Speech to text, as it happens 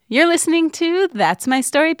You're listening to That's My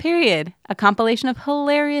Story, Period, a compilation of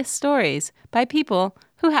hilarious stories by people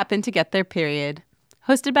who happen to get their period.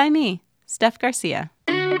 Hosted by me, Steph Garcia.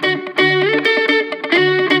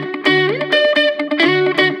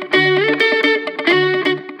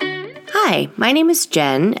 Hi, my name is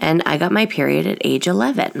Jen, and I got my period at age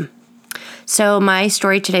 11. So my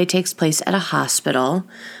story today takes place at a hospital.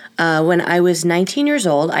 When I was 19 years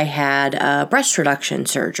old, I had breast reduction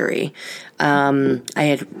surgery. I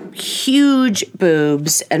had huge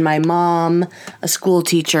boobs, and my mom, a school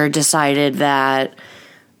teacher, decided that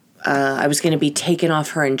I was going to be taken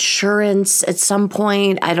off her insurance at some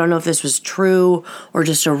point. I don't know if this was true or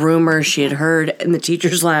just a rumor she had heard in the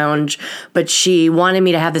teacher's lounge, but she wanted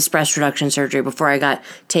me to have this breast reduction surgery before I got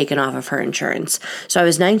taken off of her insurance. So I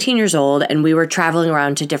was 19 years old, and we were traveling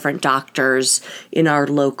around to different doctors in our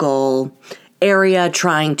local area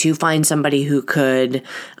trying to find somebody who could,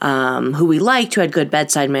 who we liked, who had good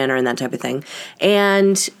bedside manner and that type of thing.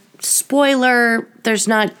 And spoiler, there's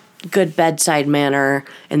not good bedside manner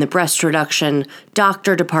in the breast reduction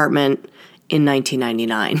doctor department in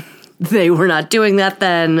 1999. They were not doing that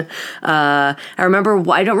then. I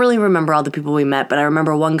don't really remember all the people we met, but I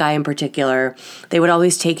remember one guy in particular. They would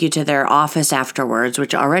always take you to their office afterwards,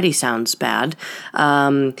 which already sounds bad.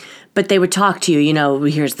 But they would talk to you,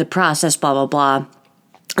 here's the process, blah, blah, blah.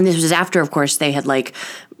 And this was after, of course, they had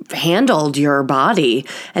handled your body.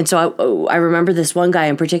 And so I remember this one guy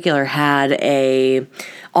in particular had a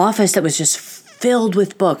office that was just filled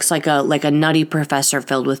with books, like a nutty professor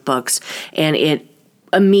filled with books. And it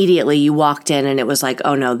immediately you walked in and it was like,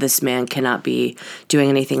 oh no, this man cannot be doing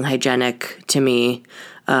anything hygienic to me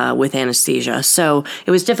with anesthesia. So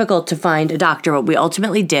it was difficult to find a doctor, but we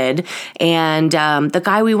ultimately did. And the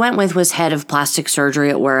guy we went with was head of plastic surgery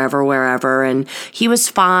at wherever, and he was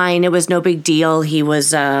fine. It was no big deal. He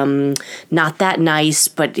was not that nice,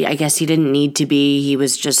 but I guess he didn't need to be. He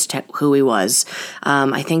was just who he was.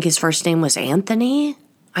 I think his first name was Anthony.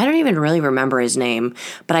 I don't even really remember his name,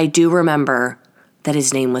 but I do remember that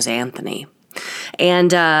his name was Anthony.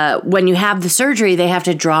 And when you have the surgery, they have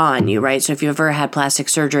to draw on you, right? So if you've ever had plastic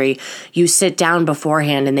surgery, you sit down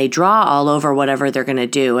beforehand and they draw all over whatever they're going to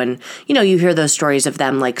do. And, you hear those stories of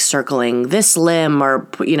them circling this limb or,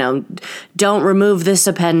 don't remove this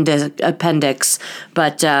appendix.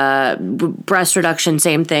 But breast reduction,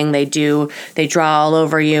 same thing. They draw all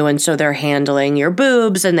over you. And so they're handling your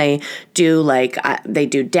boobs and they do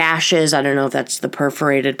dashes. I don't know if that's the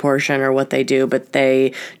perforated portion or what they do, but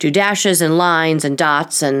they do dashes and lines and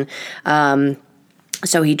dots, and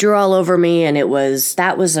so he drew all over me, and that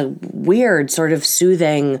was a weird sort of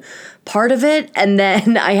soothing part of it. And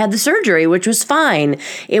then I had the surgery, which was fine.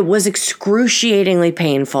 It was excruciatingly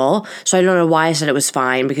painful. So I don't know why I said it was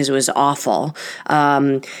fine, because it was awful.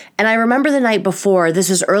 And I remember the night before, this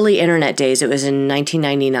was early internet days. It was in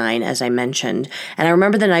 1999, as I mentioned. And I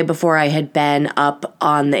remember the night before I had been up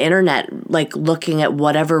on the internet, looking at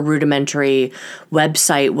whatever rudimentary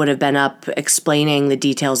website would have been up explaining the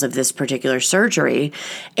details of this particular surgery.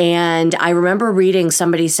 And I remember reading,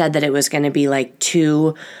 somebody said that it was going to be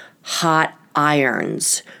 2 hot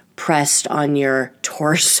irons pressed on your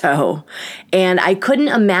torso. And I couldn't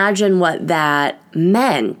imagine what that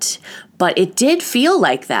meant, but it did feel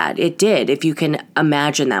like that. It did, if you can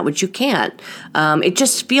imagine that, which you can't. It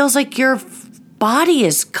just feels like your body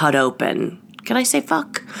is cut open. Can I say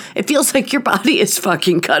fuck? It feels like your body is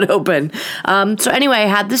fucking cut open. So anyway, I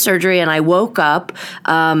had the surgery and I woke up,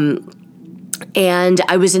 and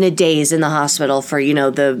I was in a daze in the hospital for,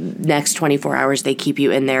 the next 24 hours they keep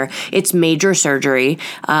you in there. It's major surgery.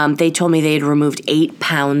 They told me they had removed 8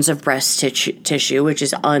 pounds of breast tissue, which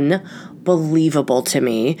is unbelievable to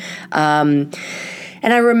me. And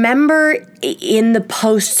I remember in the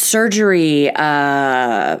post-surgery,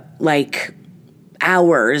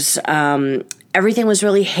 hours, everything was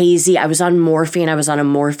really hazy. I was on morphine. I was on a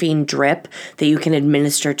morphine drip that you can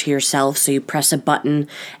administer to yourself. So you press a button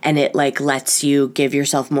and it lets you give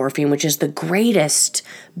yourself morphine, which is the greatest,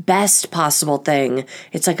 best possible thing.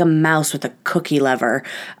 It's like a mouse with a cookie lever.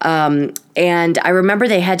 And I remember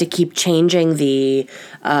they had to keep changing the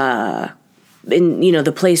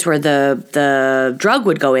the place where the drug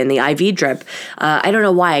would go in, the IV drip. I don't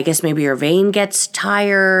know why. I guess maybe your vein gets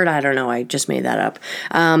tired. I don't know. I just made that up.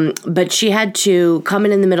 But she had to come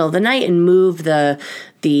in the middle of the night and move the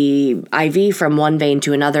IV from one vein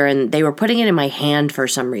to another, and they were putting it in my hand for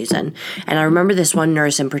some reason. And I remember this one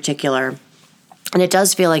nurse in particular, and it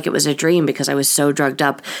does feel like it was a dream because I was so drugged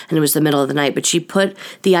up and it was the middle of the night, but she put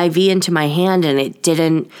the IV into my hand and it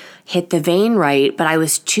didn't hit the vein right, but I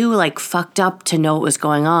was too like fucked up to know what was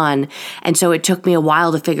going on. And so it took me a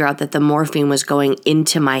while to figure out that the morphine was going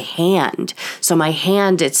into my hand. So my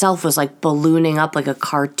hand itself was like ballooning up like a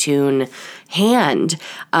cartoon hand.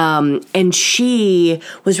 And she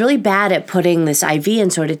was really bad at putting this IV in,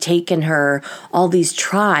 so it had taken her all these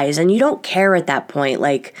tries. And you don't care at that point.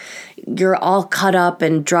 Like, you're all cut up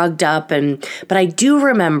and drugged up. But I do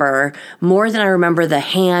remember, more than I remember the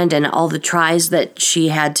hand and all the tries that she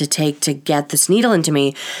had to take to get this needle into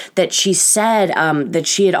me, that she said that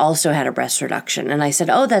she had also had a breast reduction. And I said,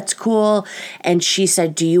 oh, that's cool. And she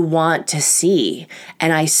said, do you want to see?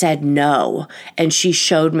 And I said, no. And she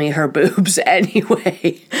showed me her boobs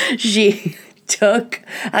anyway.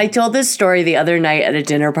 I told this story the other night at a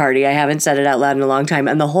dinner party. I haven't said it out loud in a long time.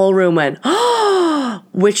 And the whole room went, oh,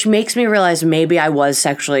 which makes me realize maybe I was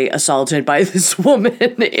sexually assaulted by this woman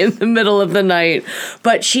in the middle of the night.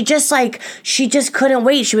 But she just couldn't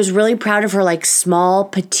wait. She was really proud of her like small,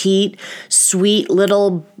 petite, sweet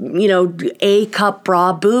little, A-cup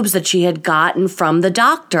bra boobs that she had gotten from the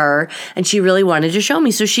doctor. And she really wanted to show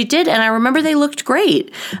me. So she did. And I remember they looked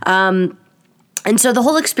great. And so the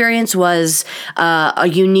whole experience was a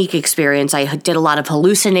unique experience. I did a lot of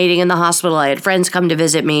hallucinating in the hospital. I had friends come to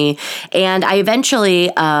visit me. And I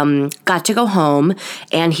eventually got to go home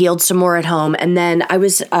and healed some more at home. And then I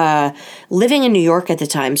was living in New York at the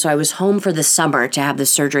time. So I was home for the summer to have the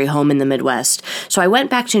surgery home in the Midwest. So I went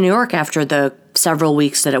back to New York after the several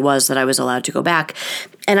weeks that I was allowed to go back.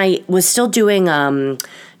 And I was still doing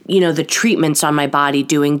the treatments on my body,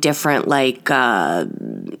 doing different,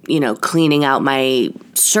 cleaning out my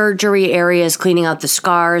surgery areas, cleaning out the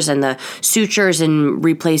scars and the sutures and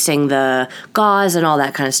replacing the gauze and all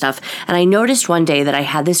that kind of stuff. And I noticed one day that I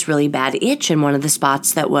had this really bad itch in one of the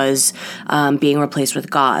spots that was being replaced with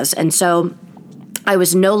gauze. And so I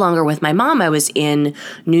was no longer with my mom. I was in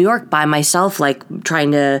New York by myself, like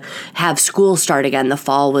trying to have school start again. The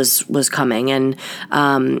fall was coming.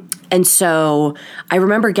 And so I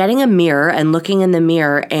remember getting a mirror and looking in the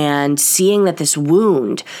mirror and seeing that this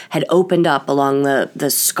wound had opened up along the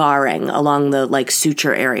scarring, along the like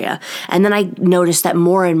suture area. And then I noticed that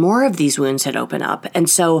more and more of these wounds had opened up. And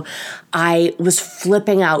so I was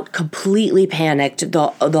flipping out, completely panicked.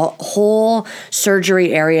 The whole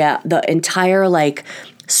surgery area, the entire like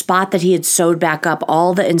spot that he had sewed back up,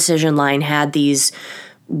 all the incision line had these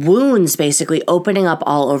wounds basically opening up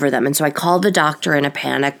all over them. And so I called the doctor in a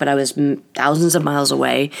panic, but I was thousands of miles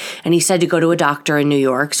away. And he said to go to a doctor in New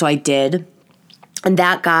York. So I did. And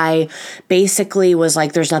that guy basically was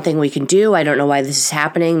like, there's nothing we can do. I don't know why this is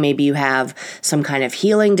happening. Maybe you have some kind of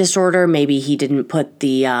healing disorder. Maybe he didn't put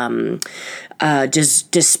the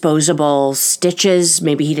disposable stitches.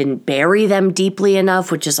 Maybe he didn't bury them deeply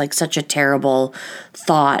enough, which is like such a terrible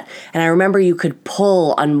thought. And I remember you could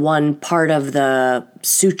pull on one part of the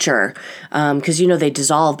suture because, they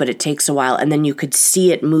dissolve, but it takes a while. And then you could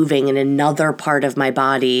see it moving in another part of my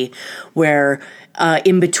body where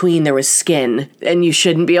in between there was skin, and you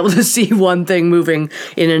shouldn't be able to see one thing moving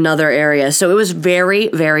in another area. So it was very,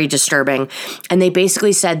 very disturbing. And they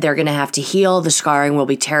basically said they're going to have to heal. The scarring will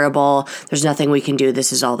be terrible. There's nothing we can do.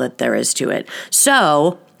 This is all that there is to it.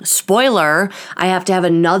 So, spoiler, I have to have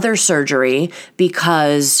another surgery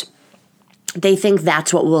because they think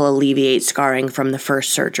that's what will alleviate scarring from the first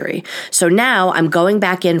surgery. So now I'm going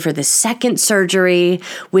back in for the second surgery,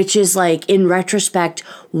 which is like, in retrospect,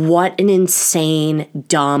 what an insane,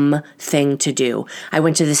 dumb thing to do. I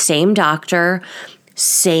went to the same doctor,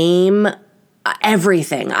 same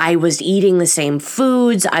everything. I was eating the same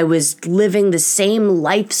foods. I was living the same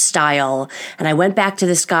lifestyle. And I went back to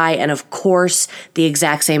this guy, and of course, the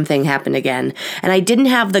exact same thing happened again. And I didn't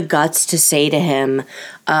have the guts to say to him,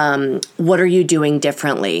 what are you doing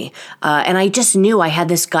differently? And I just knew I had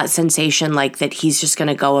this gut sensation like that he's just going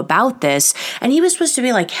to go about this. And he was supposed to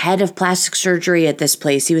be like head of plastic surgery at this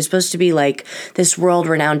place. He was supposed to be like this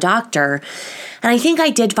world-renowned doctor. And I think I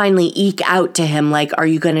did finally eke out to him, like, are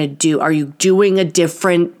you doing a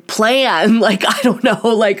different plan? Like, I don't know,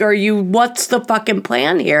 like, what's the fucking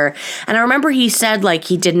plan here? And I remember he said, like,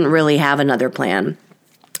 he didn't really have another plan.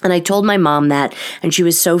 And I told my mom that, and she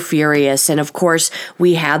was so furious. And of course,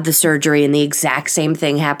 we had the surgery, and the exact same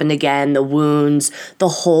thing happened again, the wounds, the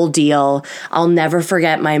whole deal. I'll never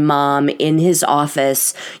forget my mom in his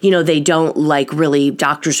office. They don't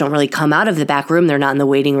doctors don't really come out of the back room. They're not in the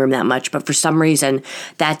waiting room that much. But for some reason,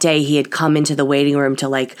 that day he had come into the waiting room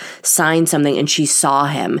to sign something, and she saw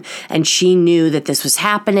him, and she knew that this was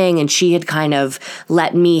happening, and she had kind of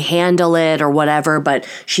let me handle it or whatever. But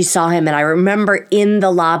she saw him, and I remember in the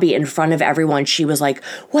lobby lobby in front of everyone. She was like,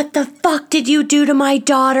 "What the fuck did you do to my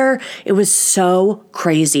daughter?" It was so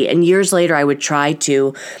crazy. And years later, I would try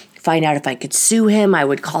to find out if I could sue him. I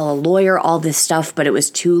would call a lawyer, all this stuff, but it was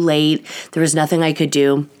too late. There was nothing I could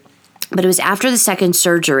do. But it was after the second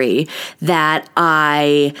surgery that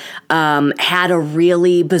I had a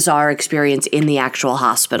really bizarre experience in the actual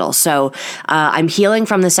hospital. So I'm healing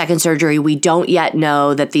from the second surgery. We don't yet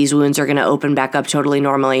know that these wounds are going to open back up totally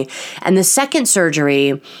normally. And the second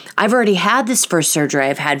surgery, I've already had this first surgery.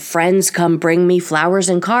 I've had friends come bring me flowers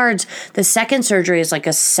and cards. The second surgery is like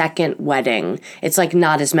a second wedding. It's like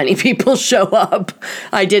not as many people show up.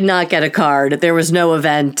 I did not get a card. There was no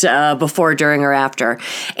event before, during, or after.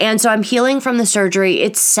 And so I'm healing from the surgery.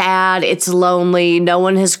 It's sad. It's lonely. No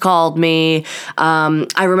one has called me.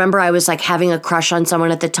 I remember I was like having a crush on someone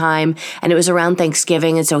at the time, and it was around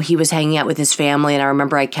Thanksgiving, and so he was hanging out with his family, and I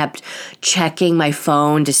remember I kept checking my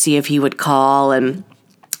phone to see if he would call, and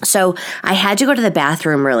so I had to go to the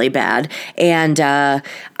bathroom really bad, and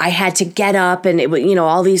I had to get up, and it,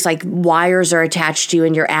 all these like wires are attached to you,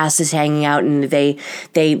 and your ass is hanging out, and they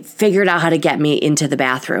figured out how to get me into the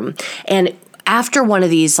bathroom. And after one of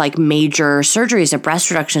these like major surgeries, a breast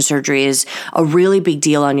reduction surgery is a really big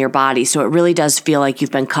deal on your body. So it really does feel like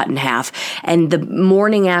you've been cut in half. And the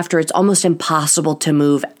morning after, it's almost impossible to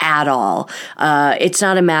move at all. It's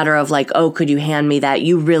not a matter of like, oh, could you hand me that?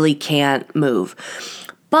 You really can't move.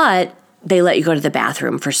 But they let you go to the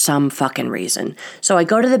bathroom for some fucking reason. So I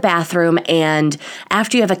go to the bathroom, and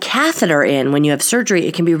after you have a catheter in, when you have surgery,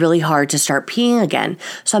 it can be really hard to start peeing again.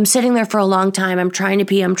 So I'm sitting there for a long time. I'm trying to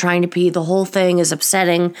pee. The whole thing is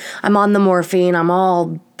upsetting. I'm on the morphine. I'm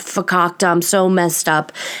all fakakta. I'm so messed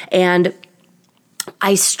up. And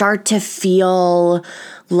I start to feel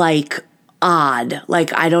like odd,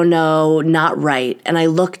 like, I don't know, not right. And I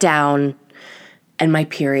look down, and my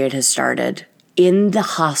period has started. In the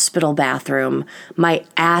hospital bathroom, my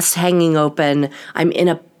ass hanging open. I'm in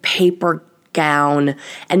a paper gown.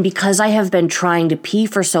 And because I have been trying to pee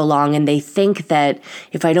for so long, and they think that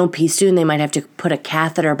if I don't pee soon, they might have to put a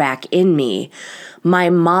catheter back in me, my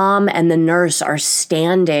mom and the nurse are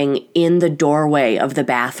standing in the doorway of the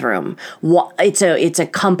bathroom. It's a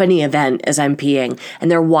company event as I'm peeing, and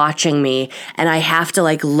they're watching me. And I have to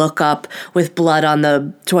like look up with blood on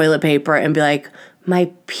the toilet paper and be like, my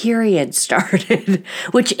period started,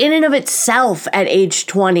 which in and of itself at age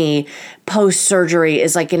 20 post-surgery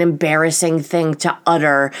is like an embarrassing thing to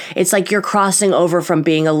utter. It's like you're crossing over from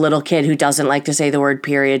being a little kid who doesn't like to say the word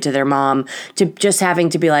period to their mom to just having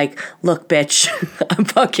to be like, look, bitch, I'm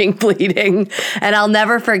fucking bleeding. And I'll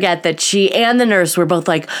never forget that she and the nurse were both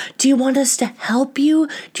like, do you want us to help you?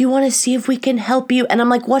 Do you want to see if we can help you? And I'm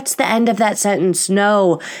like, what's the end of that sentence?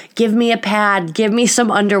 No, give me a pad, give me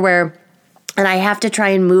some underwear. And I have to try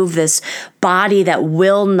and move this body that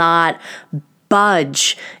will not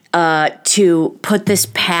budge to put this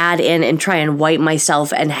pad in and try and wipe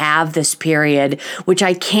myself and have this period, which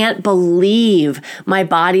I can't believe my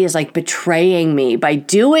body is like betraying me by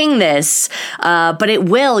doing this. But it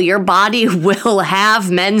will. Your body will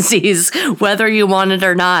have menses, whether you want it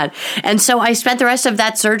or not. And so I spent the rest of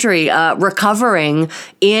that surgery recovering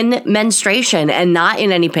in menstruation and not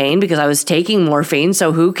in any pain because I was taking morphine.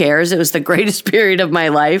 So who cares? It was the greatest period of my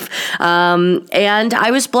life. And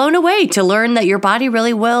I was blown away to learn that your body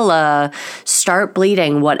really will start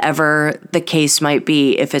bleeding, whatever the case might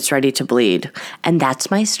be, if it's ready to bleed. And that's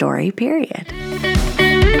my story, period.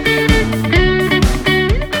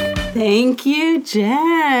 Thank you,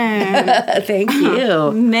 Jen. Thank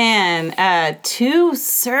you. Man, 2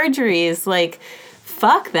 surgeries, like,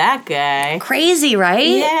 fuck that guy. Crazy, right?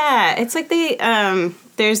 Yeah, it's like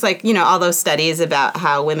there's like, all those studies about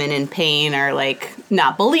how women in pain are like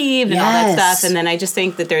not believed and all that stuff. And then I just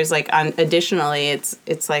think that there's like, additionally,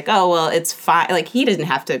 it's like, oh, well, it's fine. Like, he doesn't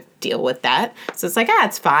have to deal with that. So it's like,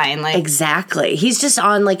 it's fine. Like, exactly. He's just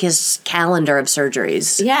on like his calendar of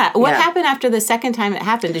surgeries. Yeah. What happened after the second time it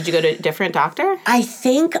happened? Did you go to a different doctor? I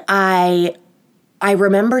think I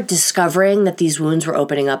remember discovering that these wounds were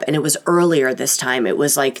opening up, and it was earlier this time. It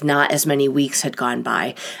was like not as many weeks had gone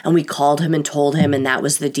by, and we called him and told him, and that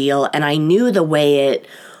was the deal. And I knew the way it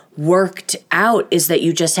worked out is that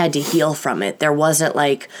you just had to heal from it. There wasn't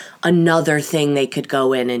like another thing they could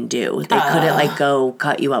go in and do. They couldn't like go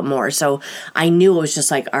cut you up more. So I knew it was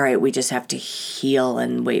just like, all right, we just have to heal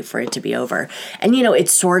and wait for it to be over. And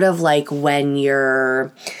it's sort of like when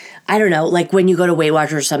you're, I don't know, like when you go to Weight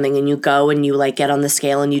Watchers or something and you go and you like get on the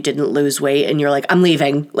scale and you didn't lose weight and you're like, I'm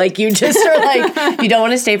leaving. Like you just are like, you don't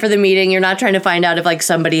want to stay for the meeting. You're not trying to find out if like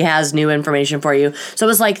somebody has new information for you. So it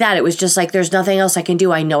was like that. It was just like, there's nothing else I can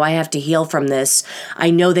do. I know I have to heal from this. I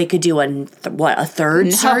know they could do a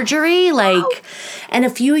third surgery? Like, and a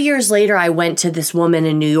few years later, I went to this woman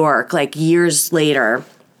in New York, like years later,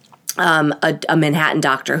 a Manhattan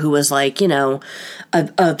doctor who was like, you know,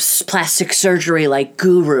 a plastic surgery like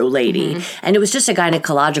guru lady. And it was just a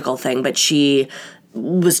gynecological thing, but she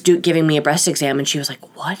was giving me a breast exam and she was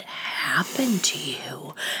like, what happened to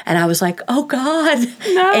you? And I was like, oh God.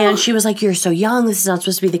 No. And she was like, you're so young. This is not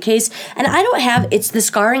supposed to be the case. And I don't have, the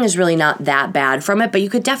scarring is really not that bad from it, but you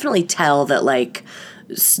could definitely tell that like,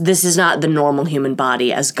 this is not the normal human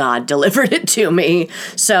body as God delivered it to me.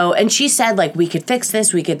 So, and she said, like, we could fix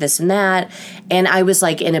this, we could this and that. And I was,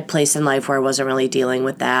 like, in a place in life where I wasn't really dealing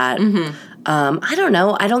with that. I don't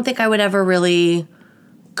know. I don't think I would ever really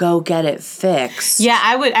go get it fixed. Yeah,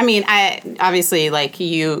 I would. I mean, I obviously like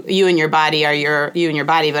you and your body are you and your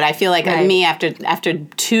body, but I feel like me after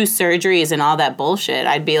 2 surgeries and all that bullshit,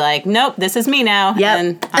 I'd be like, nope, this is me now. Yep.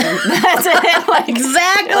 And that's it. Like,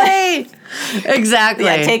 exactly.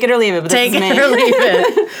 Yeah, take it or leave it. But take it or leave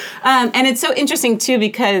it. And it's so interesting too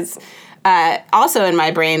because. Also in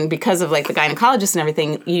my brain, because of like the gynecologist and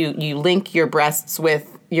everything, you link your breasts with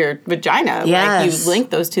your vagina. Yes. Like you link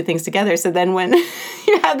those 2 things together. So then when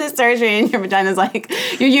you have this surgery and your vagina's like,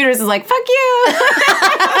 your uterus is like, fuck you.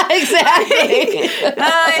 Exactly.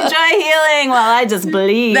 Enjoy healing while I just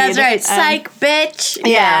bleed. That's right. Psych, bitch.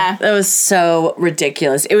 Yeah. That was so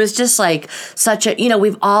ridiculous. It was just like such a, you know,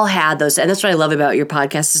 we've all had those. And that's what I love about your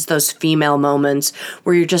podcast is those female moments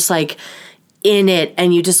where you're just like, in it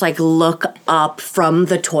and you just like look up from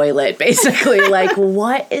the toilet basically like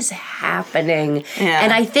what is happening.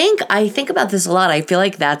 And I think about this a lot. I feel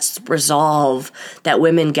like that's resolve that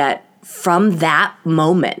women get from that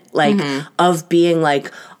moment, like of being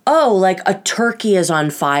like, oh, like a turkey is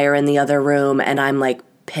on fire in the other room and I'm like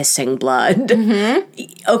pissing blood.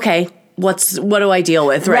 Okay, what do I deal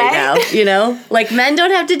with right now? You know, like men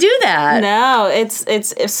don't have to do that. No,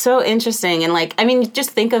 it's so interesting. And like, I mean,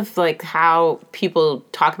 just think of like how people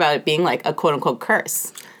talk about it being like a quote unquote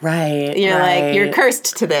curse. Right. You're like, you're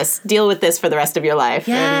cursed to this. Deal with this for the rest of your life.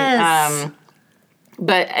 Yes. And,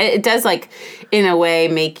 but it does like, in a way,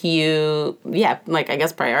 make you, like I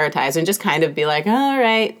guess prioritize and just kind of be like, all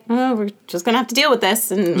right, we're just going to have to deal with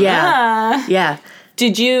this. And yeah.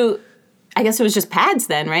 Did you... I guess it was just pads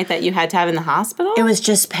then, right, that you had to have in the hospital? It was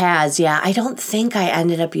just pads, yeah. I don't think I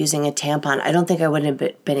ended up using a tampon. I don't think I would have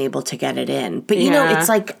been able to get it in. But, you know, it's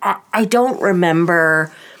like I don't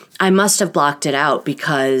remember. I must have blocked it out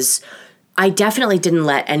because I definitely didn't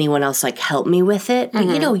let anyone else, like, help me with it. But,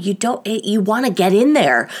 you know, you want to get in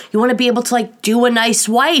there. You want to be able to, like, do a nice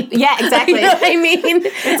wipe. Yeah, exactly. You know what I mean?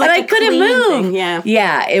 It's like I couldn't move. Thing, yeah.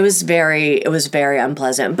 Yeah, it was very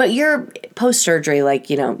unpleasant. But your post-surgery, like,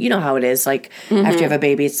 you know how it is. Like, after you have a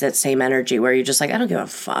baby, it's that same energy where you're just like, I don't give a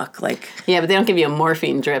fuck. Like, yeah, but they don't give you a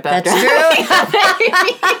morphine drip after. That's true.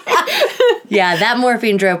 Yeah, that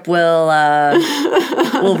morphine drip will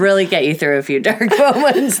really get you through a few dark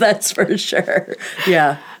moments, that's for sure.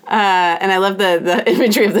 Yeah. And I love the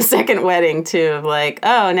imagery of the second wedding, too, of like,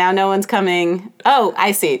 oh, now no one's coming. Oh,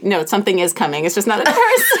 I see. No, something is coming. It's just not a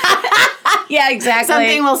curse. Yeah, exactly.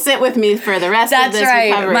 Something will sit with me for the rest of this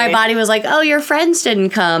recovery. My body was like, oh, your friends didn't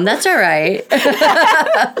come. That's all right.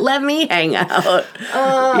 Let me hang out.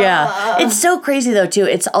 Yeah. It's so crazy, though, too.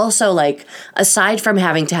 It's also, like, aside from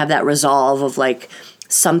having to have that resolve of, like,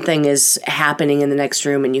 something is happening in the next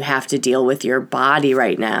room and you have to deal with your body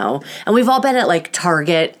right now. And we've all been at, like,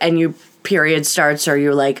 Target and your period starts or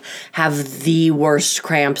you like have the worst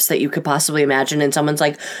cramps that you could possibly imagine and someone's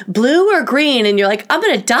like blue or green and you're like I'm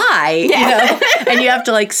gonna die. You know? And you have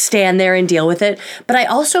to like stand there and deal with it. But I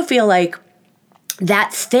also feel like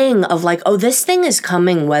that thing of like, oh, this thing is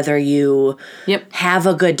coming whether you have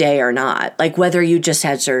a good day or not, like whether you just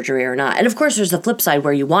had surgery or not. And of course there's the flip side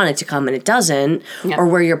where you want it to come and it doesn't, or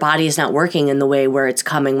where your body is not working in the way where it's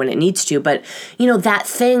coming when it needs to. But you know, that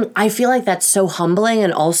thing, I feel like that's so humbling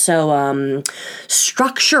and also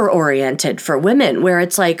structure oriented for women where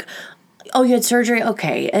it's like, oh, you had surgery?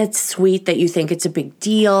 Okay, it's sweet that you think it's a big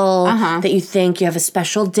deal, that you think you have a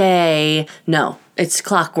special day. No, it's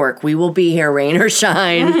clockwork. We will be here, rain or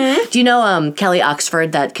shine. Do you know Kelly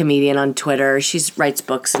Oxford, that comedian on Twitter? She writes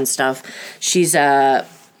books and stuff. She's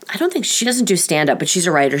I don't think she doesn't do stand-up, but she's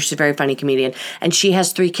a writer. She's a very funny comedian. And she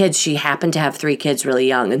has 3 kids. She happened to have 3 kids really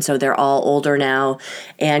young. And so they're all older now.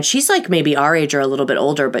 And she's like maybe our age or a little bit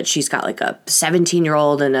older, but she's got like a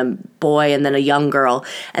 17-year-old and a boy and then a young girl.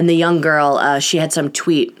 And the young girl, she had some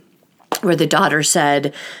tweet where the daughter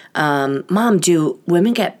said, Mom, do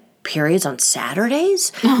women get periods on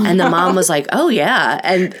Saturdays? And the mom was like, oh,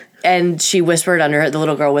 yeah. And she whispered the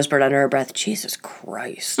little girl whispered under her breath, Jesus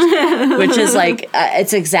Christ, which is like,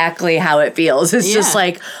 it's exactly how it feels. It's just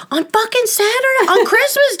like, on fucking Saturday, on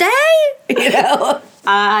Christmas Day, Yep,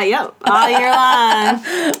 all year long.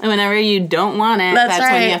 And whenever you don't want it, that's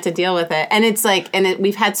right. when you have to deal with it. And it's like,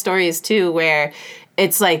 we've had stories too where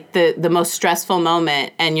it's like the most stressful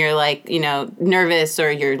moment and you're like, nervous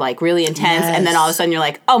or you're like really intense. Yes. And then all of a sudden you're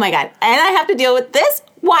like, oh my God, and I have to deal with this?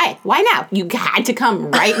 Why? Why now? You had to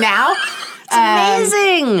come right now? It's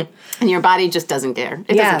amazing. And your body just doesn't care.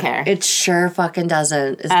 It doesn't care. It sure fucking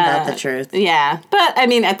doesn't. Isn't that the truth? Yeah. But I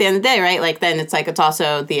mean, at the end of the day, right? Like then it's like, it's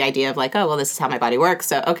also the idea of like, oh, well, this is how my body works.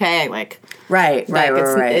 So, okay, like. Right.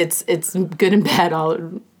 It's good and bad all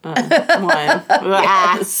one.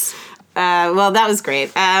 Yes. Well, that was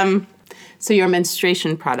great. So your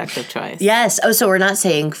menstruation product of choice. Yes. Oh, so we're not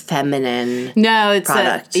saying feminine. No, it's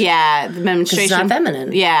product. the menstruation. It's not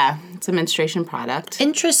feminine. Yeah, it's a menstruation product.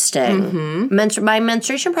 Interesting. My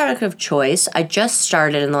menstruation product of choice, I just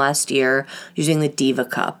started in the last year using the Diva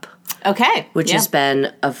Cup. Okay. Which has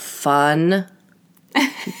been a fun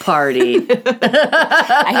party.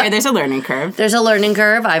 I hear there's a learning curve. There's a learning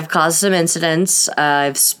curve. I've caused some incidents.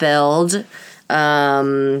 I've spilled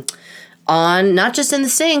on, not just in the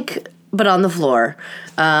sink, but on the floor.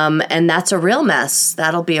 And that's a real mess.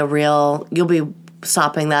 That'll be you'll be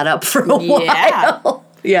sopping that up for a while.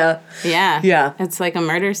 Yeah. It's like a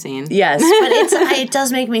murder scene. Yes. But it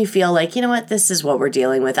does make me feel like, you know what, this is what we're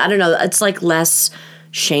dealing with. I don't know. It's like less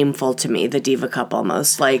shameful to me, the Diva Cup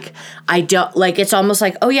almost. Like, I don't, like, it's almost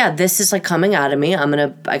like, oh yeah, this is like coming out of me.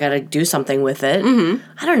 I gotta do something with it.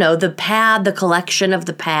 I don't know. The collection of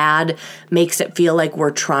the pad makes it feel like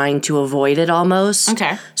we're trying to avoid it almost.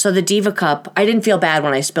 Okay. So the Diva Cup, I didn't feel bad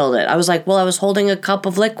when I spilled it. I was like, well, I was holding a cup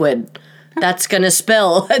of liquid. That's going to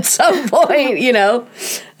spill at some point,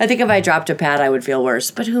 I think if I dropped a pad, I would feel worse,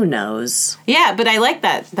 but who knows? Yeah, but I like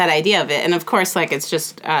that idea of it. And of course, like, it's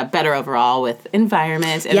just better overall with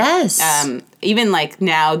environment. And, yes. Even like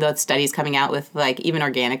now the studies coming out with like even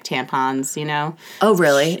organic tampons, Oh,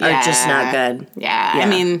 really? Yeah. Are just not good. Yeah. I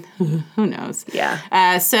mean, who knows?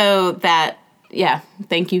 Yeah. So that,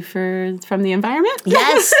 thank you from the environment.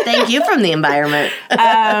 Yes, thank you from the environment.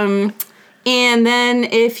 And then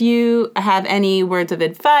if you have any words of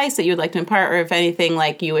advice that you would like to impart, or if anything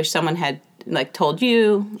like you wish someone had like told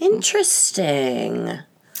you. Interesting.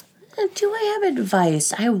 Do I have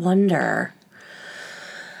advice? I wonder.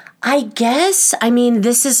 I guess,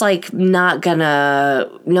 this is like no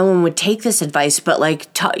one would take this advice, but like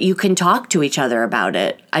you can talk to each other about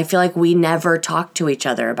it. I feel like we never talk to each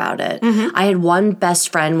other about it. I had one best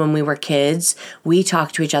friend when we were kids. We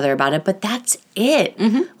talked to each other about it, but that's it.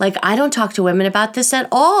 Like, I don't talk to women about this at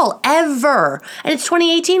all, ever. And it's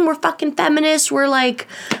 2018. We're fucking feminists. We're like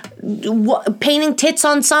painting tits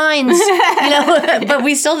on signs, but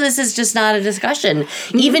this is just not a discussion.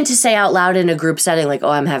 Even to say out loud in a group setting, like, oh,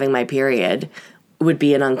 I'm having my period, would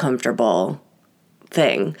be an uncomfortable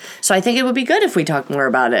thing. So I think it would be good if we talk more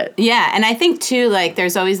about it. Yeah, and I think too, like,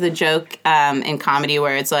 there's always the joke in comedy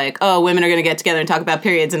where it's like, oh, women are going to get together and talk about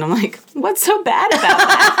periods, and I'm like, what's so bad about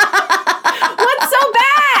that? What's so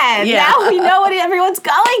bad? Yeah. Now we know what everyone's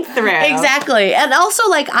going through. Exactly. And also,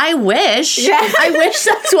 like, I wish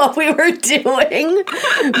that's what we were doing.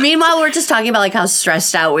 Meanwhile, we're just talking about, like, how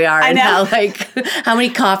stressed out we are and how many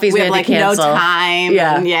coffees we had to cancel. No time.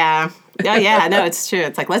 Yeah. Oh, yeah, no, it's true.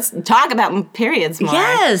 It's like, let's talk about periods more.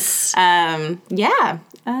 Yes.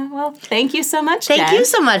 Well, thank you so much, Thank you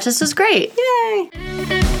so much. This was great. Yay.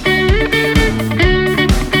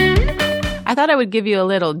 I thought I would give you a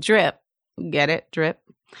little drip. Get it? Drip.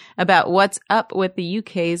 About what's up with the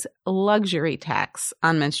UK's luxury tax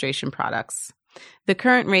on menstruation products. The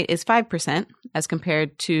current rate is 5% as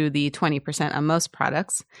compared to the 20% on most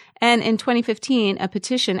products. And in 2015, a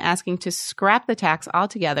petition asking to scrap the tax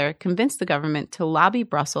altogether convinced the government to lobby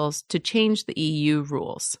Brussels to change the EU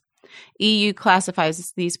rules. EU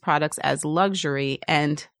classifies these products as luxury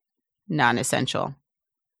and non-essential,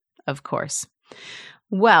 of course.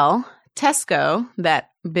 Well, Tesco,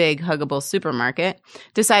 that big huggable supermarket,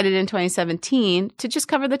 decided in 2017 to just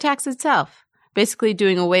cover the tax itself, basically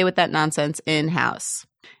doing away with that nonsense in-house.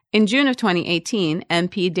 In June of 2018,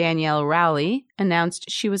 MP Danielle Rowley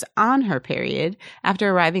announced she was on her period after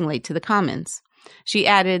arriving late to the Commons. She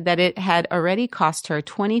added that it had already cost her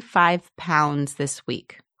 25 pounds this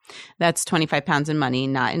week. That's 25 pounds in money,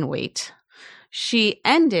 not in weight. She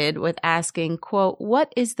ended with asking, quote,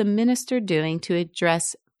 "What is the minister doing to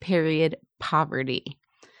address period poverty?"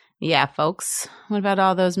 Yeah, folks, what about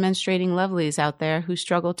all those menstruating lovelies out there who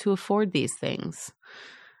struggle to afford these things?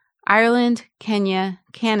 Ireland, Kenya,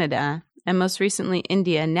 Canada, and most recently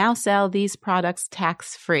India now sell these products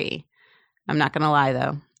tax-free. I'm not going to lie,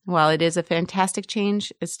 though. While it is a fantastic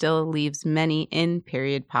change, it still leaves many in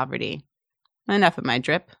period poverty. Enough of my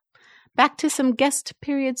drip. Back to some guest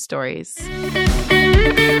period stories.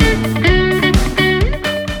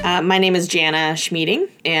 My name is Jana Schmeeding,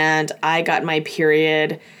 and I got my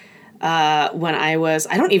period when I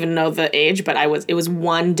don't even know the age, but it was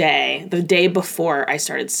one day, the day before I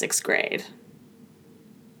started 6th grade.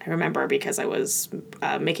 I remember because I was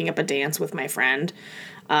making up a dance with my friend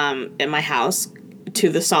in my house to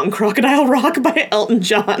the song Crocodile Rock by Elton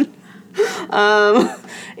John. I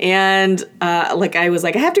was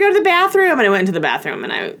like, I have to go to the bathroom, and I went into the bathroom,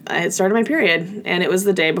 and I had started my period, and it was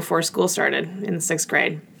the day before school started in 6th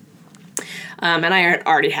grade. And I had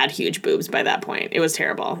already had huge boobs by that point. It was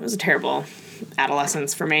terrible. It was a terrible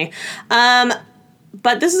adolescence for me.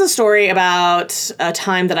 But this is a story about a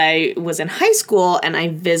time that I was in high school and I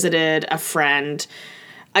visited a friend.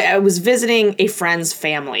 I was visiting a friend's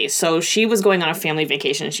family. So she was going on a family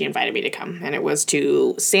vacation and she invited me to come. And it was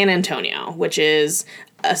to San Antonio, which is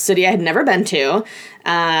a city I had never been to.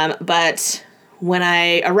 But when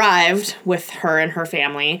I arrived with her and her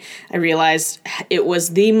family, I realized it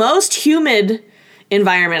was the most humid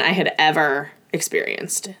environment I had ever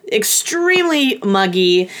experienced. Extremely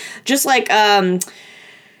muggy, just like, I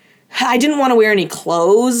didn't want to wear any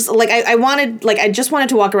clothes. Like, I just wanted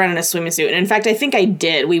to walk around in a swimming suit. And in fact, I think I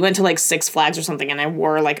did. We went to like Six Flags or something, and I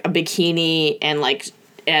wore like a bikini and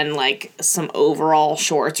some overall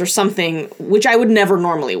shorts or something, which I would never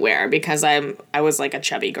normally wear because I was like a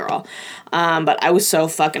chubby girl. But I was so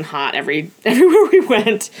fucking hot everywhere we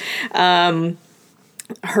went.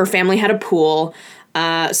 Her family had a pool.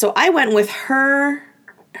 So I went with her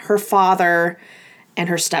father, and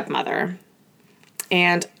her stepmother.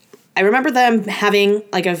 And I remember them having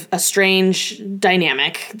like a strange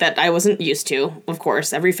dynamic that I wasn't used to. Of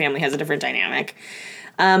course, every family has a different dynamic.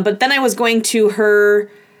 But then I was going to her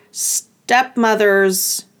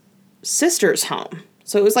stepmother's sister's home.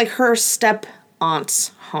 So it was like her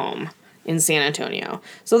step-aunt's home in San Antonio.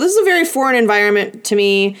 So this is a very foreign environment to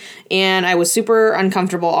me, and I was super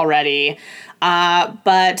uncomfortable already.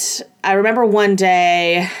 But I remember one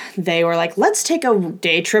day they were like, let's take a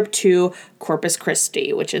day trip to Corpus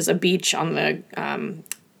Christi, which is a beach on the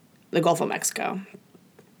Gulf of Mexico,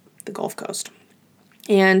 the Gulf Coast.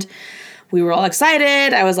 And we were all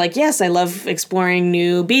excited. I was like, yes, I love exploring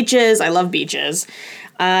new beaches. I love beaches.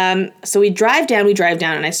 So we drive down,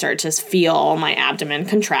 and I start to feel my abdomen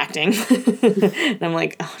contracting. And I'm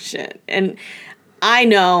like, oh, shit. And I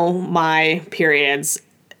know my periods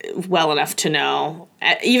well enough to know,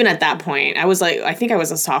 even at that point, I think I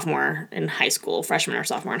was a sophomore in high school, freshman or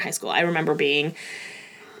sophomore in high school. I remember being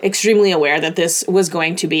extremely aware that this was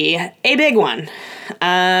going to be a big one.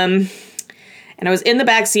 And I was in the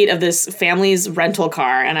backseat of this family's rental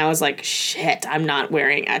car, and I was like, shit, I'm not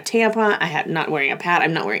wearing a tampon. I'm not wearing a pad.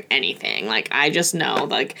 I'm not wearing anything. Like, I just know,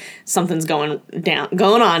 like, something's going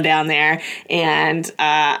on down there, and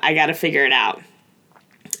I got to figure it out.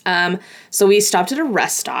 So we stopped at a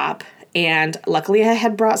rest stop, and luckily I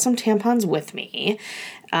had brought some tampons with me.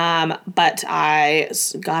 But I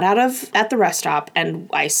got at the rest stop, and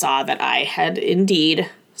I saw that I had indeed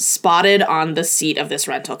spotted on the seat of this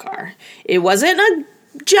rental car. It wasn't a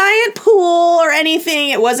giant pool or anything.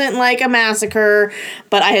 It wasn't like a massacre,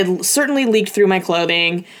 but I had certainly leaked through my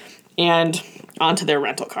clothing and onto their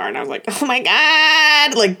rental car. And I was like, oh my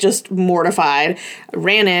God, like just mortified. I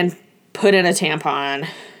ran in, put in a tampon.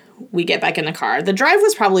 We get back in the car. The drive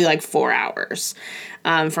was probably like 4 hours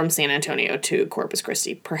from San Antonio to Corpus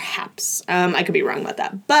Christi, perhaps. I could be wrong about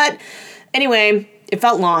that. But anyway, it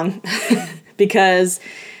felt long because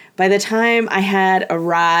by the time I had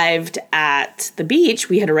arrived at the beach,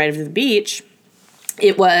 I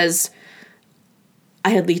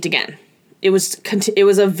had leaked again. It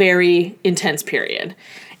was a very intense period.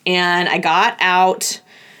 And I got out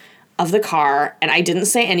of the car and I didn't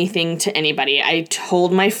say anything to anybody. I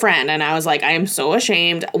told my friend and I was like, I am so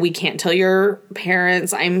ashamed. We can't tell your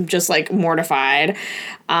parents. I'm just like mortified.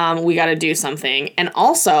 We got to do something. And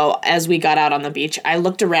also, as we got out on the beach, I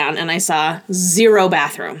looked around and I saw 0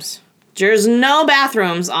 bathrooms. There's no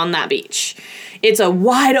bathrooms on that beach. it's a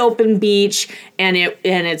wide open beach, and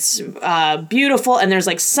it's beautiful, and there's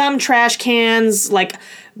like some trash cans like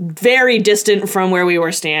very distant from where we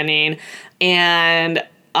were standing, and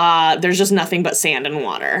there's just nothing but sand and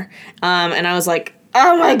water. And I was like,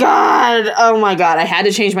 oh my God. I had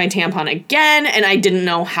to change my tampon again, and I didn't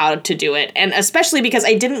know how to do it. And especially because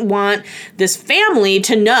I didn't want this family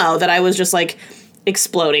to know that I was just like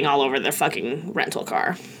exploding all over the fucking rental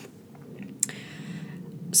car.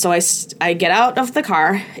 So I get out of the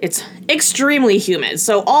car. It's extremely humid.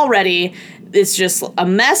 So already it's just a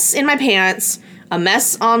mess in my pants, a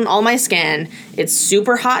mess on all my skin. It's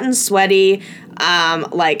super hot and sweaty.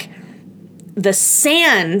 Like the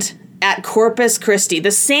sand at Corpus Christi,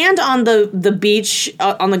 the sand on the beach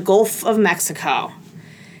on the Gulf of Mexico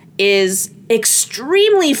is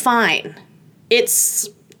extremely fine. It's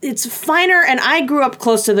finer, and I grew up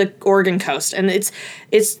close to the Oregon coast, and it's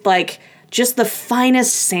like just the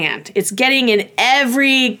finest sand. It's getting in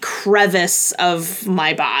every crevice of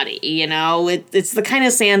my body, you know? It's the kind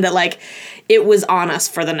of sand that, like, it was on us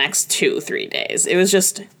for the next 2-3 days. It was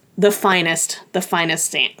just the finest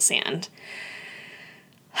sand.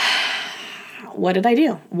 What did I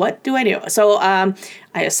do? What do I do? So I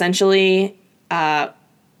essentially,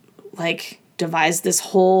 devised this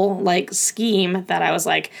whole, like, scheme that I was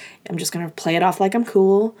like, I'm just going to play it off like I'm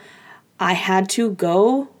cool. I had to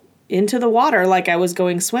go into the water like I was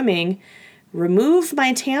going swimming, remove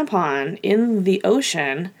my tampon in the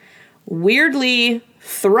ocean, weirdly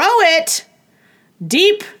throw it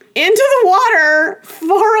deep into the water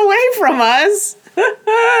far away from us.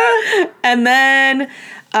 And then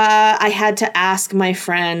I had to ask my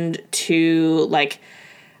friend to, like,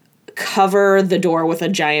 cover the door with a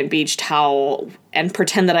giant beach towel and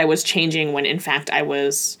pretend that I was changing when in fact I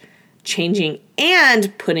was changing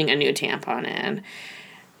and putting a new tampon in.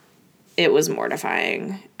 It was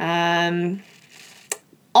mortifying.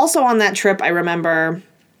 Also on that trip, I remember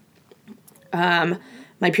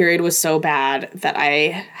my period was so bad that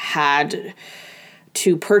I had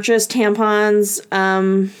to purchase tampons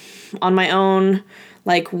on my own,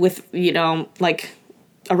 like with, you know, like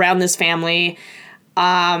around this family.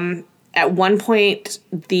 At one point,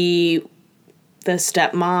 the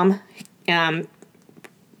stepmom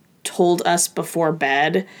told us before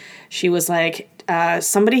bed, she was like,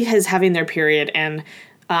 somebody is having their period and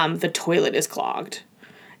the toilet is clogged.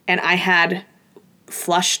 And I had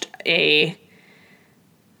flushed a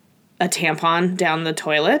tampon down the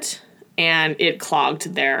toilet, and it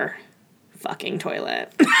clogged their fucking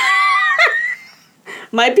toilet.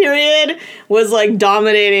 My period was, like,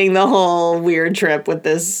 dominating the whole weird trip with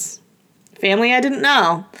this family I didn't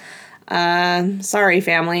know. Sorry,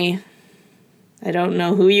 family. I don't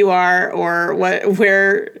know who you are or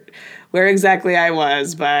where exactly I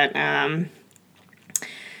was, but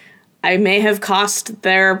I may have cost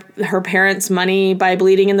her parents money by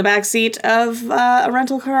bleeding in the backseat of a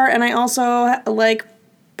rental car, and I also, like,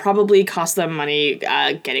 probably cost them money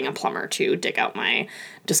getting a plumber to dig out my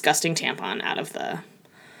disgusting tampon out of the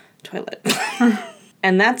toilet.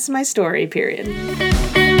 And that's my story, period.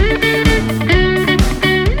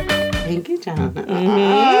 Thank you, John. Mm-hmm.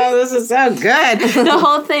 Oh, this is so good. The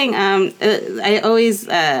whole thing, I always,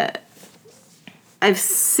 I've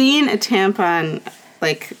seen a tampon,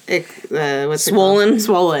 like, what's swollen?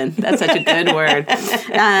 Swollen. That's such a good word.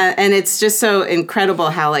 And it's just so incredible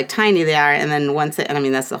how, like, tiny they are. And then once and I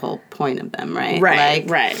mean, that's the whole point of them, right? Right,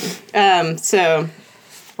 like, right. So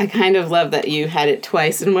I kind of love that you had it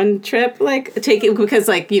twice in one trip, like, because,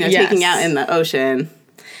 like, you know, yes. Taking out in the ocean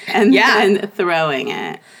and then throwing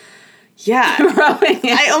it. Yeah.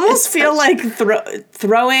 I almost feel like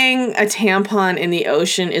throwing a tampon in the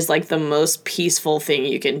ocean is, like, the most peaceful thing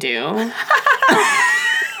you can do.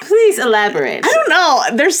 Please elaborate. I don't know.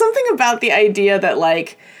 There's something about the idea that,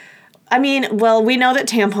 like, I mean, well, we know that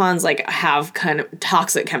tampons, like, have kind of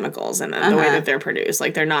toxic chemicals in them, the way that they're produced.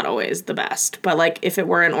 Like, they're not always the best. But, like, if it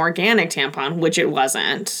were an organic tampon, which it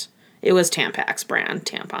wasn't, it was Tampax brand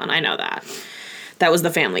tampon. I know that. That was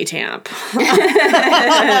the family tamp.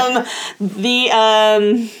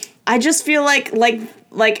 I just feel like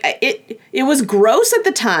it was gross at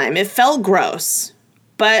the time. It felt gross.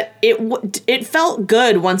 But it felt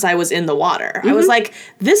good once I was in the water. Mm-hmm. I was like,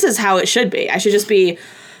 this is how it should be. I should just be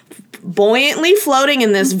buoyantly floating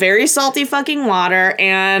in this very salty fucking water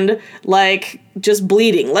and, like, just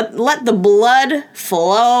bleeding. Let the blood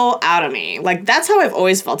flow out of me. Like, that's how I've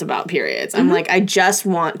always felt about periods. Mm-hmm. I'm like, I just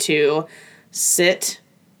want to sit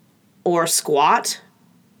or squat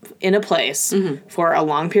in a place for a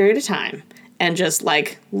long period of time and just,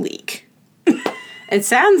 like, leak. It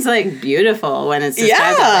sounds, like, beautiful when it's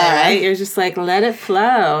described that way, right? You're just like, let it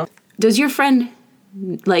flow. Does your friend,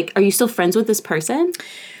 like, are you still friends with this person?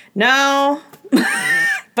 No,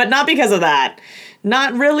 but not because of that.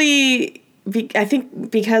 Not really. I think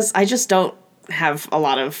because I just don't have a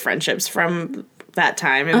lot of friendships from that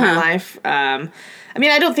time in my life. I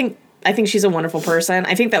mean, I think she's a wonderful person.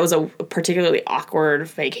 I think that was a particularly awkward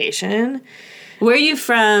vacation. Where are you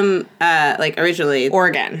from, like, originally?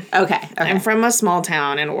 Oregon. Okay. I'm from a small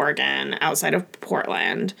town in Oregon outside of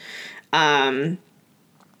Portland.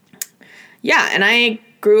 Yeah, and I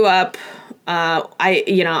grew up,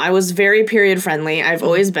 I was very period friendly. I've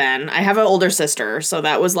always been. I have an older sister, so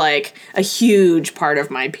that was like a huge part of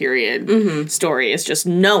my period story is just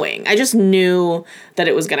knowing. I just knew that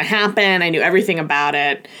it was going to happen. I knew everything about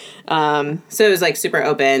it. So it was like super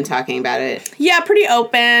open talking about it. Yeah, pretty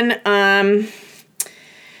open.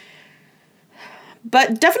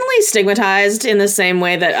 But definitely stigmatized in the same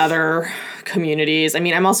way that other communities. I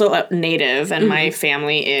mean, I'm also a Native, and my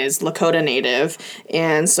family is Lakota Native,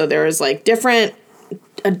 and so there's like a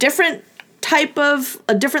different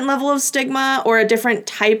level of stigma or a different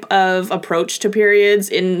type of approach to periods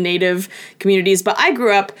in Native communities. But I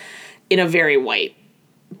grew up in a very white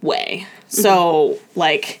way, so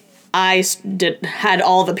like. I had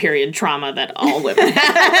all the period trauma that all women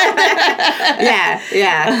have.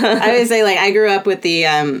 Yeah. I would say, like, I grew up with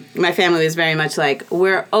my family was very much like,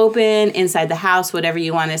 we're open inside the house, whatever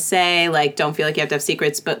you want to say. Like, don't feel like you have to have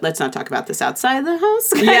secrets, but let's not talk about this outside the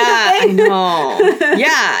house. Yeah, I know.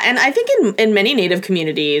 Yeah, and I think in many Native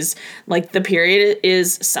communities, like, the period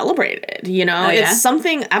is celebrated, you know? It's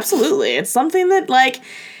something, absolutely. It's something that, like,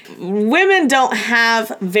 women don't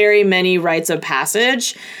have very many rites of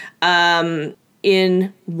passage.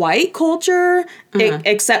 In white culture,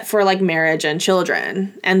 except for like marriage and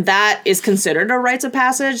children. And that is considered a rites of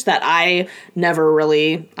passage that I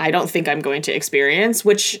don't think I'm going to experience,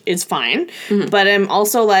 which is fine. But I'm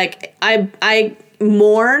also like, I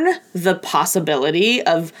mourn the possibility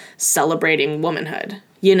of celebrating womanhood,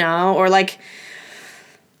 you know? Or like,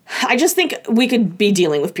 I just think we could be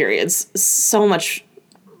dealing with periods so much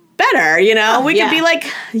better, you know? We could be like,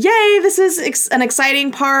 yay, this is an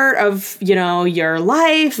exciting part of, you know, your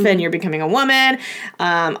life and you're becoming a woman.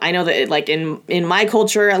 I know that like in my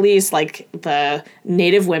culture, at least, like the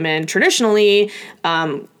Native women traditionally,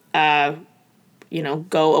 you know,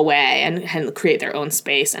 go away and create their own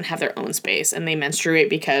space and have their own space. And they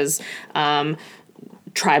menstruate because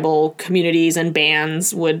tribal communities and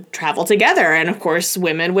bands would travel together, and of course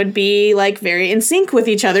women would be like very in sync with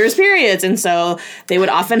each other's periods, and so they would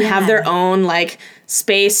often have their own like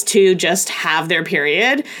space to just have their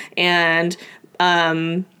period. And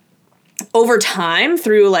over time,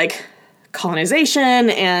 through like colonization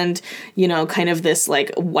and, you know, kind of this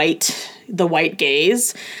like the white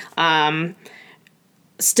gaze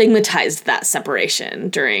stigmatized that separation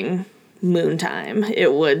during moon time. They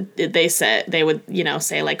would, you know,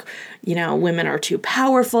 say like, you know, women are too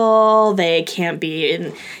powerful. They can't be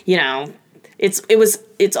in, you know, it's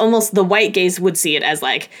almost the white gaze would see it as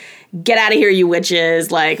like, get out of here, you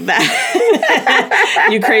witches, like that,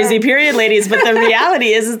 you crazy period ladies. But the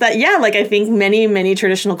reality is that, yeah, like I think many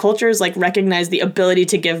traditional cultures like recognize the ability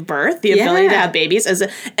to give birth, the ability to have babies as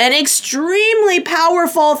an extremely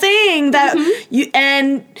powerful thing that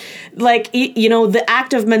and like, you know, the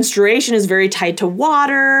act of menstruation is very tied to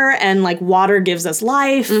water, and like water gives us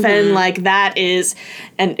life, and like that is,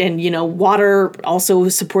 and you know, water also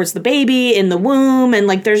supports the baby in the womb, and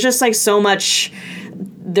like there's just like so much.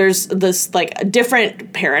 There's this like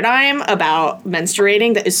different paradigm about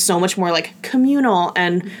menstruating that is so much more like communal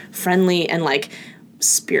and friendly and like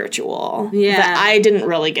spiritual that I didn't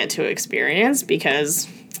really get to experience because,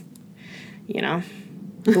 you know,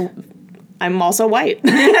 I'm also white.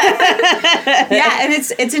 Yeah, and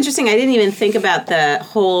it's interesting. I didn't even think about the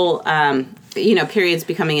whole you know, periods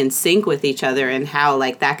becoming in sync with each other, and how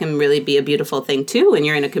like that can really be a beautiful thing too when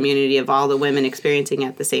you're in a community of all the women experiencing it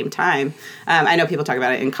at the same time. I know people talk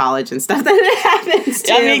about it in college and stuff that it happens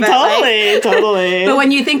too. I mean, totally. But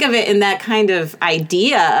when you think of it in that kind of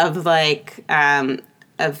idea of like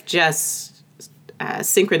of just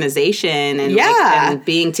synchronization and, like, and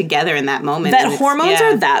being together in that moment. That hormones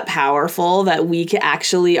are that powerful that we can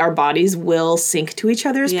actually, our bodies will sync to each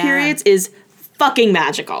other's periods is fucking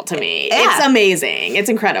magical to me. Yeah. It's amazing. It's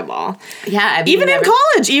incredible. Yeah. Even in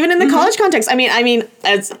college, even in the college context. I mean,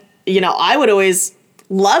 as you know, I would always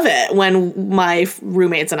love it when my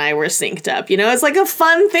roommates and I were synced up. You know, it's like a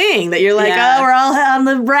fun thing that you're like, oh, we're all on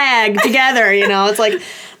the rag together. You know, it's like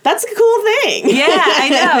That's a cool thing. Yeah, I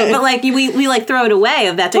know. But like we like throw it away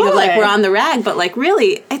of that thing of like we're on the rag, but like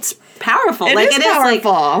really it's powerful. It like is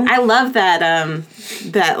powerful. Like, I love that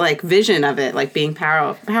that like vision of it, like being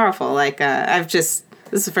powerful. Like this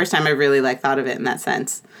is the first time I really like thought of it in that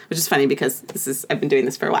sense. Which is funny because I've been doing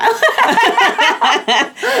this for a while.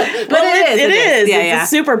 But it is. Yeah, it's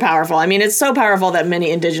super powerful. I mean, it's so powerful that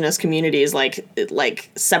many indigenous communities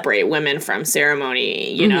like separate women from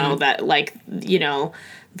ceremony, you know, that like, you know,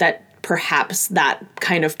 that perhaps that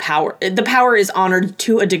kind of power, the power is honored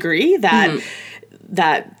to a degree that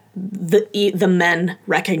the men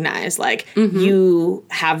recognize, like you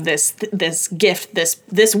have this gift,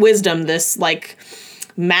 this wisdom, this like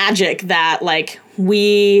magic that like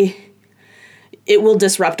it will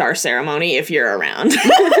disrupt our ceremony if you're around.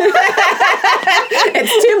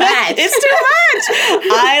 It's too much. It's too much.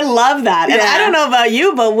 I love that. And I don't know about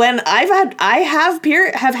you, but when I have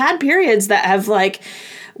had periods that have like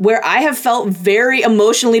where I have felt very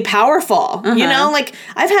emotionally powerful. You know, like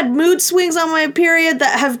I've had mood swings on my period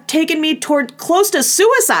that have taken me toward close to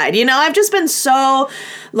suicide. You know, I've just been so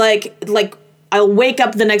like I'll wake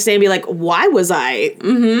up the next day and be like, why was I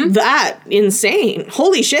that insane?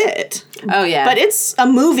 Holy shit. Oh, yeah. But it's a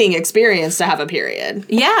moving experience to have a period.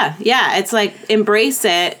 Yeah, yeah. It's like embrace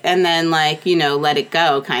it and then like, you know, let it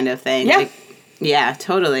go kind of thing. Yeah. Like, yeah,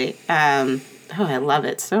 totally. I love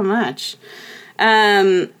it so much.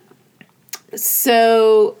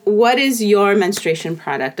 So what is your menstruation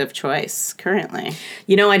product of choice currently?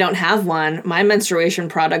 You know, I don't have one. My menstruation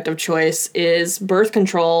product of choice is birth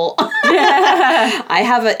control. I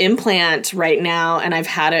have an implant right now, and I've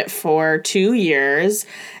had it for 2 years.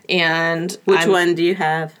 And which one do you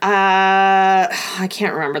have? I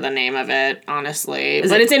can't remember the name of it, honestly.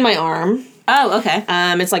 It's in my arm. Oh, okay.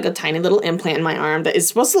 It's like a tiny little implant in my arm that is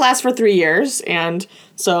supposed to last for 3 years. And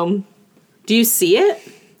so... Do you see it?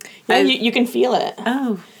 Yeah, you can feel it.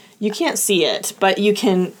 Oh. You can't see it, but you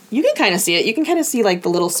can kind of see it. You can kind of see like the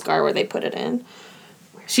little scar where they put it in.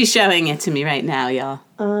 She's showing it to me right now, y'all.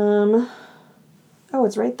 Oh,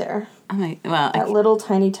 it's right there. I'm like, well, that little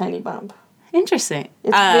tiny bump. Interesting.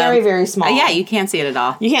 It's very, very small. Yeah, you can't see it at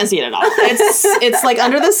all. You can't see it at all. It's like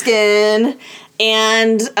under the skin.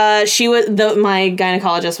 And my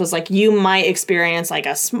gynecologist was like, you might experience like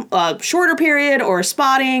a shorter period or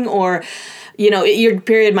spotting, or, you know, your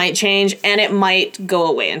period might change and it might go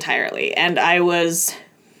away entirely. And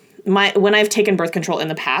when I've taken birth control in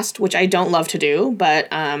the past, which I don't love to do,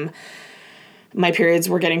 but my periods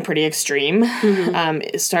were getting pretty extreme.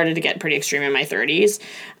 It started to get pretty extreme in my 30s.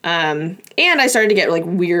 And I started to get like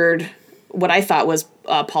weird, what I thought was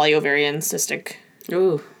polyovarian cystic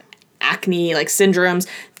acne, like syndromes,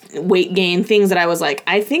 weight gain, things that I was like,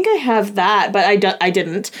 I think I have that, but I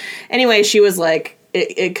didn't. Anyway, she was like,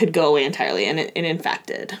 it could go away entirely, and it in fact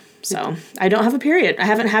did. So I don't have a period. I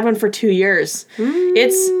haven't had one for 2 years.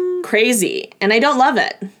 It's crazy, and I don't love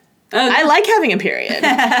it. I like having a period,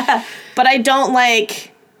 but I don't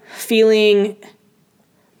like feeling,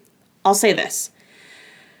 I'll say this.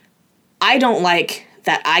 I don't like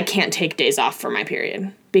that I can't take days off for my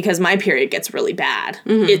period, because my period gets really bad.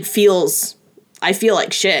 I feel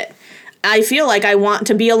like shit. I feel like I want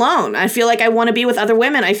to be alone. I feel like I want to be with other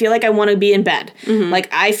women. I feel like I want to be in bed. Like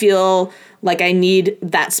I feel like I need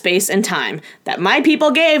that space and time that my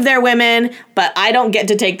people gave their women, but I don't get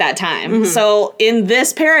to take that time. So in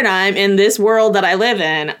this paradigm, in this world that I live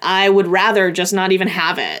in, I would rather just not even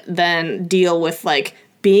have it than deal with like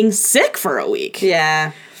being sick for a week.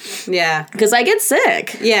 Yeah. Yeah. Because I get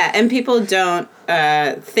sick. Yeah, and people don't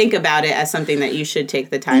think about it as something that you should take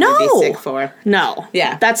the time to be sick for. No.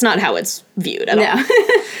 Yeah. That's not how it's viewed at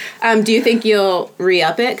all. Do you think you'll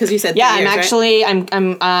re-up it? Because you said 3 years, I'm actually, right?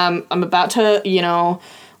 I'm about to, you know,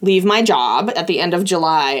 leave my job at the end of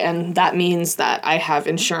July, and that means that I have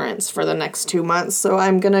insurance for the next 2 months. So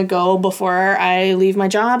I'm going to go before I leave my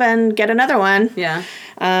job and get another one. Yeah.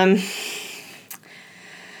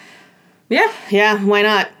 Yeah, why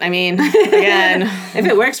not? I mean, again. If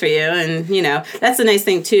it works for you, and, you know, that's the nice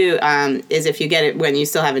thing, too, is if you get it when you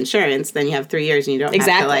still have insurance, then you have 3 years and you don't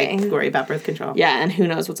have to, like, worry about birth control. Yeah, and who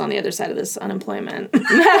knows what's on the other side of this unemployment. Fun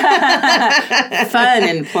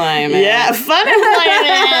employment. Yeah, fun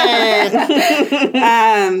employment.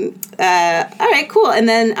 All right, cool. And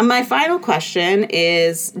then my final question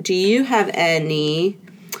is, do you have any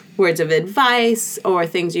words of advice or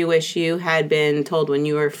things you wish you had been told when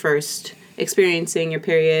you were first experiencing your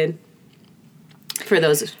period for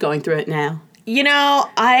those going through it now? You know,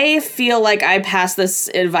 I feel like I passed this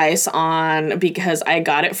advice on because I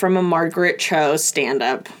got it from a Margaret Cho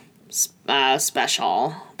stand-up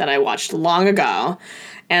special that I watched long ago.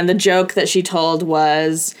 And the joke that she told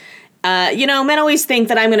was, men always think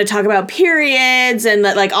that I'm going to talk about periods and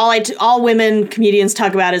that like all women comedians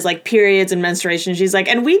talk about is like periods and menstruation. She's like,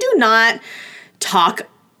 and we do not talk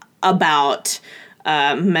about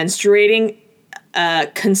menstruating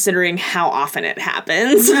considering how often it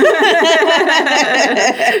happens,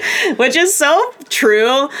 which is so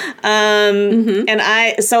true. And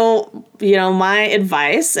my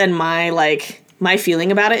advice and my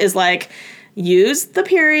feeling about it is like, use the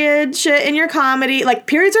period shit in your comedy. Like,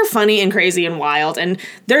 periods are funny and crazy and wild, and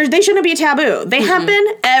they shouldn't be taboo. They happen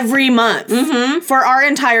every month for our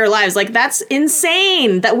entire lives. Like, that's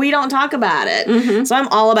insane that we don't talk about it. So I'm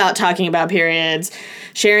all about talking about periods,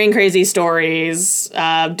 sharing crazy stories,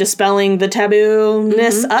 dispelling the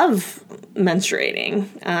taboo-ness of menstruating.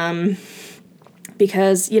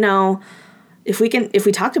 Because, if we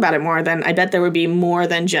talked about it more, then I bet there would be more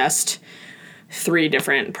than just 3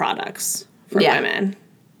 different products for women,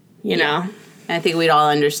 you know? And I think we'd all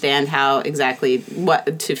understand how exactly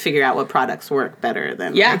to figure out what products work better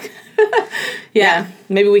than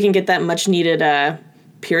Maybe we can get that much needed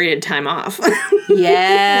period time off.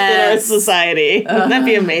 Yes. In our society. Wouldn't that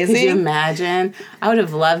be amazing? Could you imagine? I would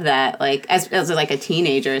have loved that, like, as like a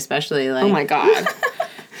teenager, especially. Like, oh my God.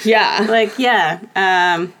 Yeah. Like, yeah.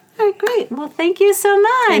 All right, great. Well, thank you so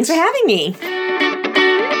much. Thanks for having me.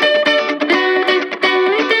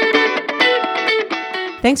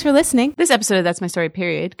 Thanks for listening. This episode of That's My Story,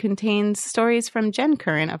 Period contains stories from Jen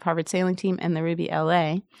Curran of Harvard Sailing Team and the Ruby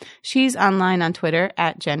LA. She's online on Twitter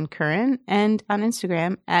at Jen Curran and on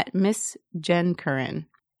Instagram at Miss Jen Curran.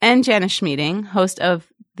 And Janice Schmieding, host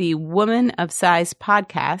of the Woman of Size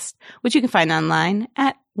podcast, which you can find online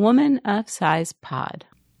at Woman of Size Pod.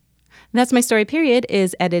 That's My Story, Period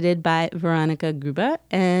is edited by Veronica Gruba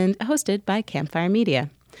and hosted by Campfire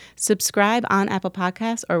Media. Subscribe on Apple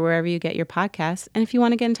Podcasts or wherever you get your podcasts. And if you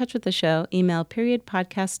want to get in touch with the show, email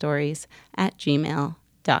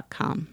periodpodcaststories@gmail.com.